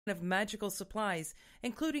of magical supplies,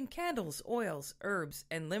 including candles, oils, herbs,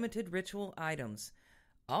 and limited ritual items.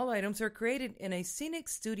 All items are created in a scenic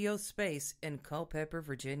studio space in Culpeper,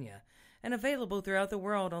 Virginia, and available throughout the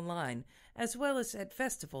world online, as well as at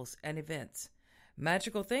festivals and events.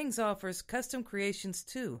 Magical Things offers custom creations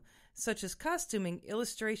too, such as costuming,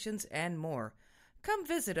 illustrations, and more. Come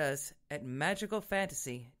visit us at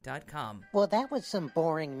magicalfantasy.com. Well, that was some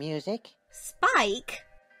boring music. Spike?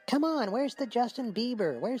 Come on, where's the Justin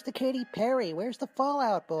Bieber? Where's the Katy Perry? Where's the Fall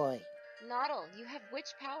Out Boy? Noddle, you have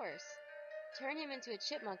witch powers. Turn him into a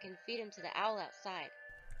chipmunk and feed him to the owl outside.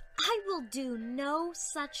 I will do no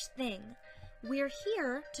such thing. We're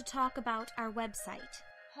here to talk about our website.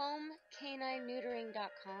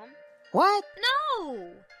 HomeCanineNeutering.com? What?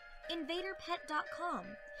 No! InvaderPet.com,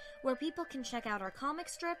 where people can check out our comic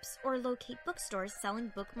strips or locate bookstores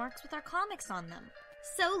selling bookmarks with our comics on them.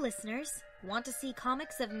 So, listeners, want to see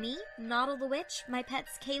comics of me, Noddle the Witch, my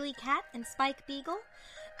pets Kaylee Cat, and Spike Beagle?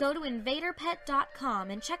 Go to InvaderPet.com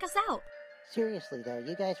and check us out. Seriously, though,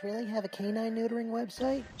 you guys really have a canine neutering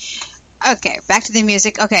website? Okay, back to the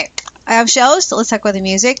music. Okay, I have shows, so let's talk about the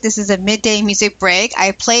music. This is a midday music break.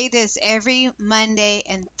 I play this every Monday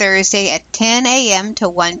and Thursday at 10 a.m. to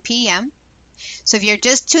 1 p.m. So if you're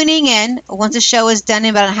just tuning in, once the show is done in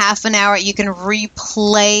about a half an hour, you can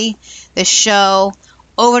replay the show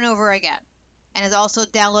over and over again. And it's also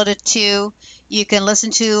downloaded too. You can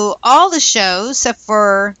listen to all the shows except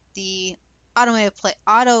for the autoplay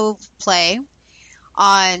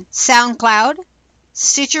on SoundCloud,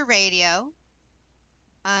 Stitcher Radio,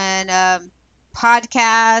 and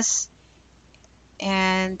podcasts.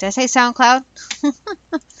 And did I say SoundCloud?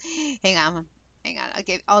 Hang on.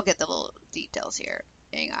 I'll get the little details here.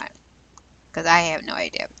 Hang on, because I have no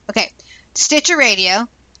idea. Okay, Stitcher Radio,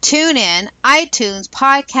 TuneIn, iTunes,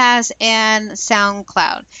 podcasts, and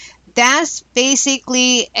SoundCloud. That's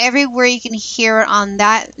basically everywhere you can hear it on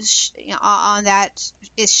that. On that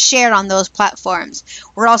is shared on those platforms.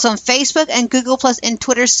 We're also on Facebook and Google Plus and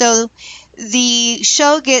Twitter, so the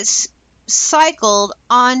show gets cycled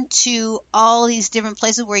onto all these different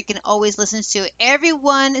places where you can always listen to it.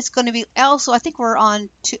 Everyone is going to be also, I think we're on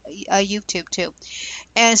YouTube too,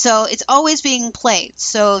 and so it's always being played.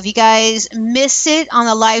 So if you guys miss it on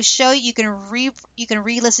the live show, you can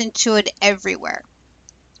re-listen to it everywhere.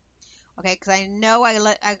 Okay, because I know I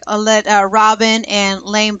let Robin and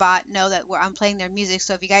Lanebot know that I'm playing their music.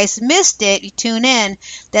 So if you guys missed it, you tune in.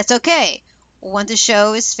 That's okay. Once the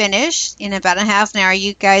show is finished, in about a half an hour,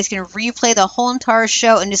 you guys can replay the whole entire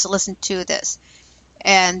show and just listen to this.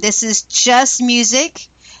 And this is just music.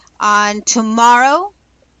 On tomorrow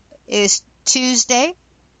is Tuesday.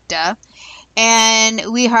 Duh.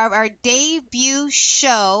 And we have our debut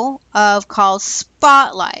show called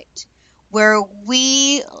Spotlight, where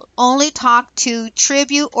we only talk to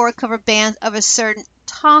tribute or cover bands of a certain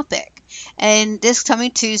topic. And this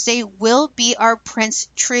coming Tuesday will be our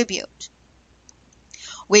Prince tribute.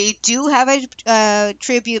 We do have a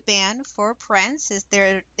tribute band for Prince.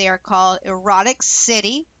 They are called Erotic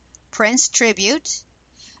City Prince Tribute.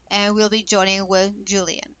 And we'll be joining with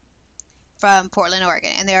Julian from Portland,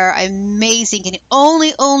 Oregon. And they're amazing. You can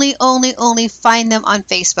only find them on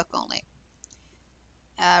Facebook only.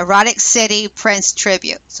 Erotic City Prince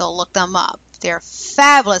Tribute. So look them up. They're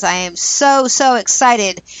fabulous. I am so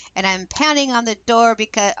excited. And I'm pounding on the door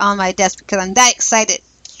on my desk because I'm that excited.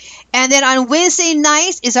 And then on Wednesday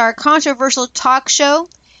nights is our controversial talk show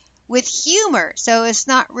with humor. So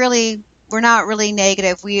we're not really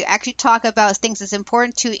negative. We actually talk about things that's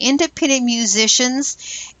important to independent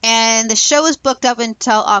musicians. And the show is booked up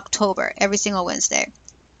until October, every single Wednesday.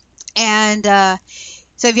 And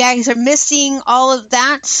so if you guys are missing all of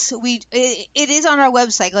that, it is on our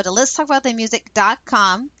website. Go to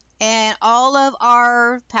letstalkaboutthemusic.com. And all of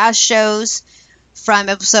our past shows from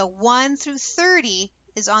episode 1 through 30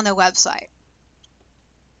 is on the website.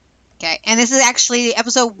 Okay, and this is actually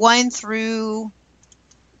episode 1 through...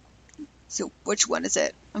 So which one is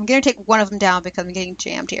it? I'm going to take one of them down because I'm getting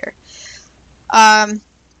jammed here.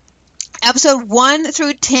 Episode 1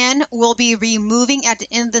 through 10 will be removing at the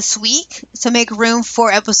end of this week to make room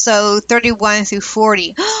for episode 31 through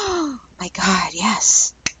 40. Oh my God,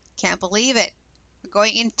 yes. Can't believe it. We're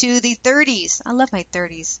going into the 30s. I love my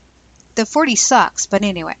 30s. The 40 sucks, but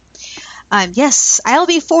anyway. Yes, I'll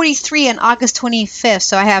be 43 on August 25th,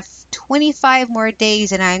 so I have 25 more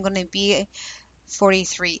days and I'm going to be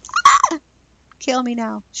 43. Ah! Kill me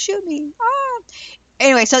now. Shoot me. Ah!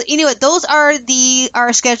 Anyway, those are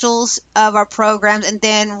our schedules of our programs, and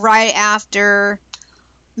then right after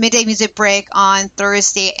midday music break on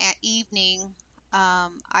Thursday evening,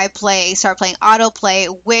 I start playing autoplay,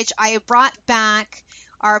 which I brought back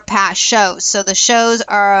our past shows. So the shows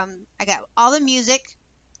are, I got all the music,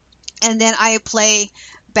 and then I play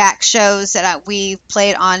back shows that we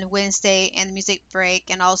played on Wednesday and the music break,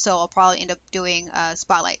 and also I'll probably end up doing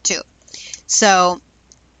Spotlight too. So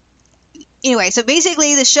anyway, so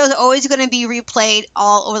basically the show's always going to be replayed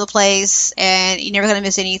all over the place, and you're never going to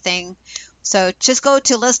miss anything. So just go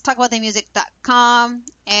to letstalkaboutthemusic.com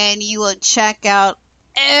and you will check out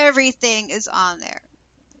everything is on there.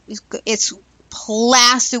 It's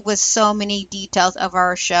plastered with so many details of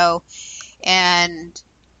our show, and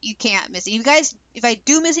you can't miss it. You guys, if I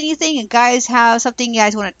do miss anything, and guys have something you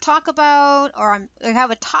guys want to talk about, or have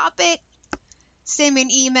a topic, send me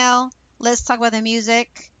an email. Let's talk about the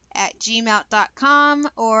music at gmail.com,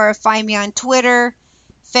 or find me on Twitter,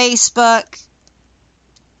 Facebook,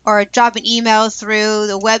 or drop an email through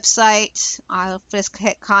the website. I'll just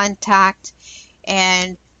hit contact,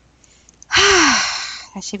 and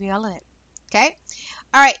that should be all of it. Okay?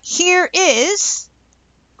 All right, here is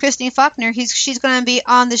Christine Faulkner. She's going to be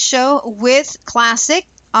on the show with Classic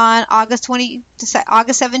on August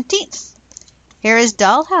 17th. Here is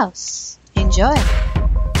Dollhouse. Enjoy.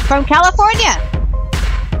 From California.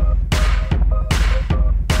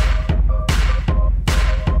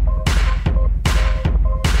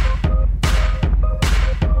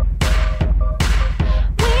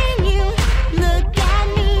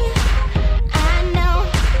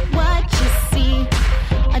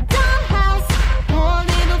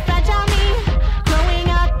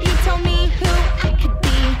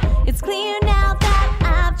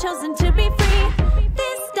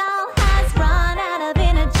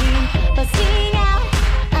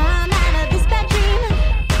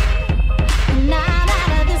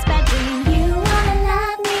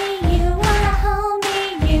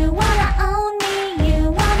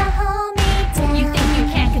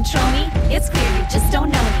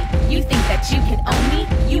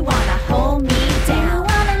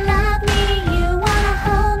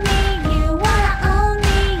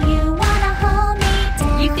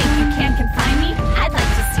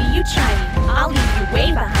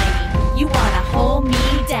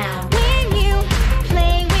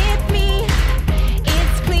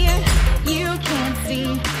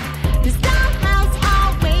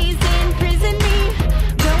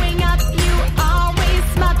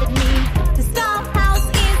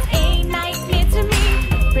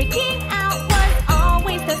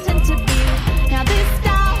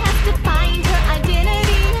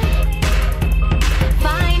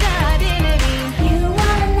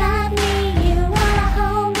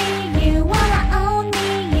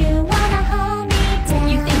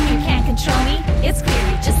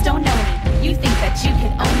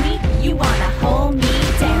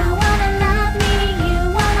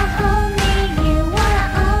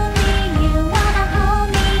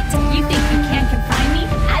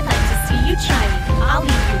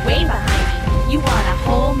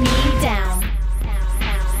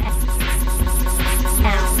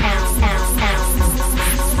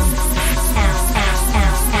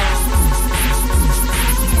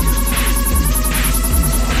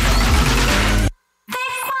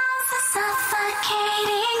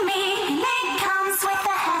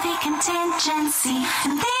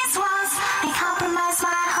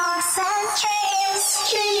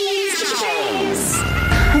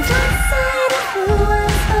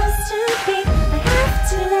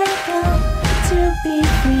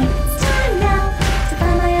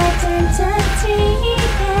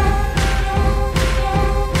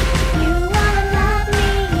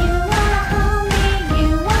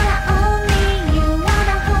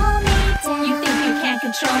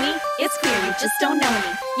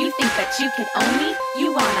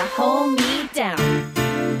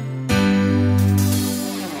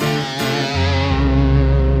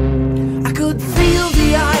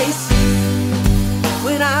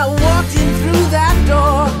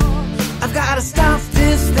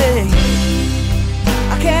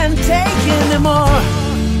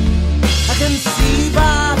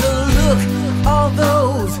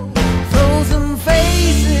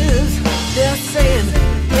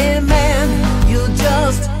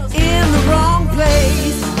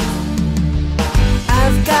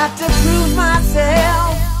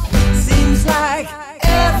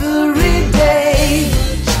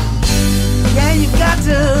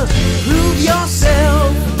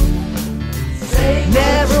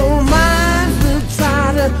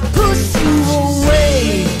 Push you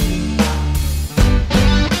away.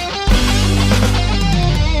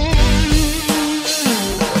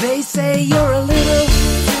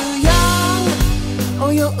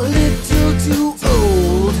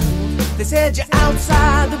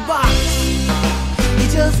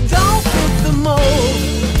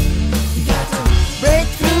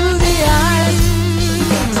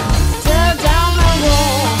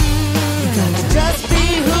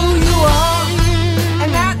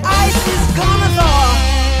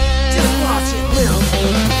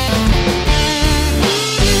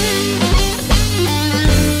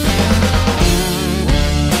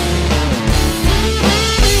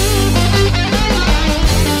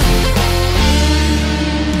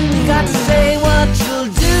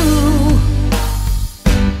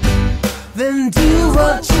 then do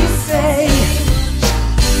what you say.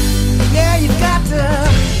 Yeah, you got to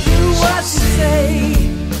do what you say.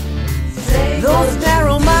 Those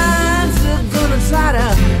narrow minds are gonna try to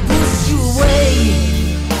push you away.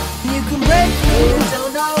 You can break through,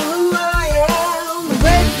 don't know who I am.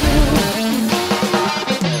 Break through,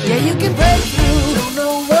 yeah, you can break through, don't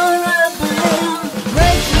know where I've been.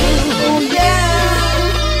 Break through, oh yeah.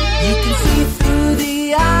 You can see through the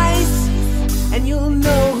ice, and you'll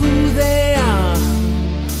know who they are.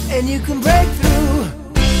 And you can break through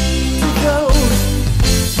to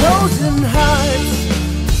those frozen hearts.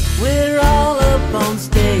 We're all up on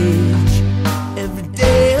stage every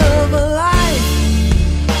day of a life.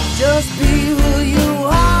 Just be who you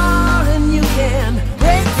are, and you can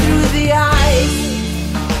break through the ice.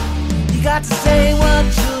 You got to say what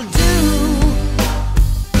you'll do,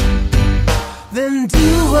 then do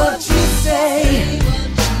what you say.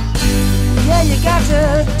 Yeah, you got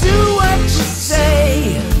to do what you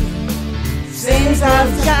say. Seems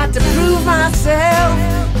I've got to prove myself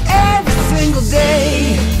every single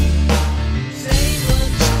day.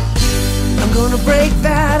 I'm gonna break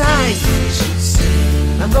that ice.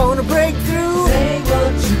 I'm gonna break through. Say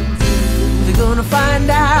what you do. They're gonna find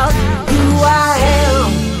out who I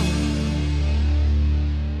am.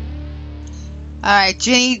 All right,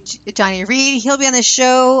 Johnny Reed. He'll be on the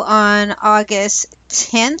show on August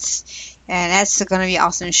 10th, and that's going to be an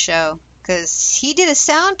awesome show because he did a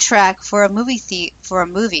soundtrack for a movie.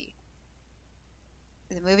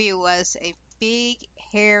 The movie was a big,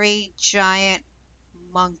 hairy, giant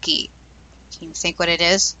monkey. Can you think what it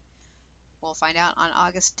is? We'll find out on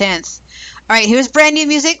August 10th. All right, here's brand new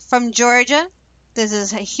music from Georgia. This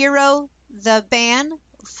is Hero, the band,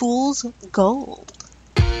 Fool's Gold.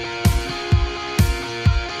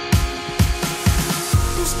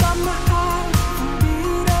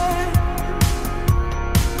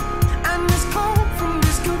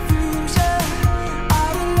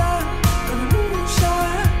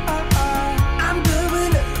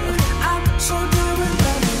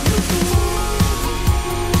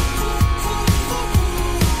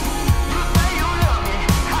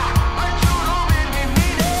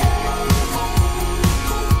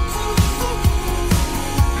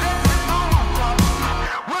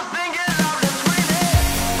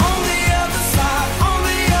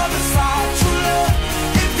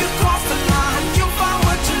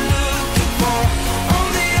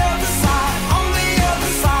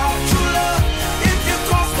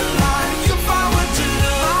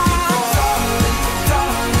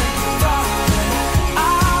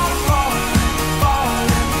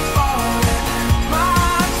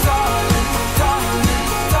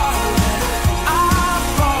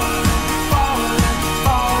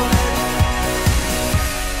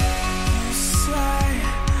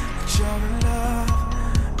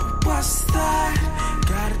 What's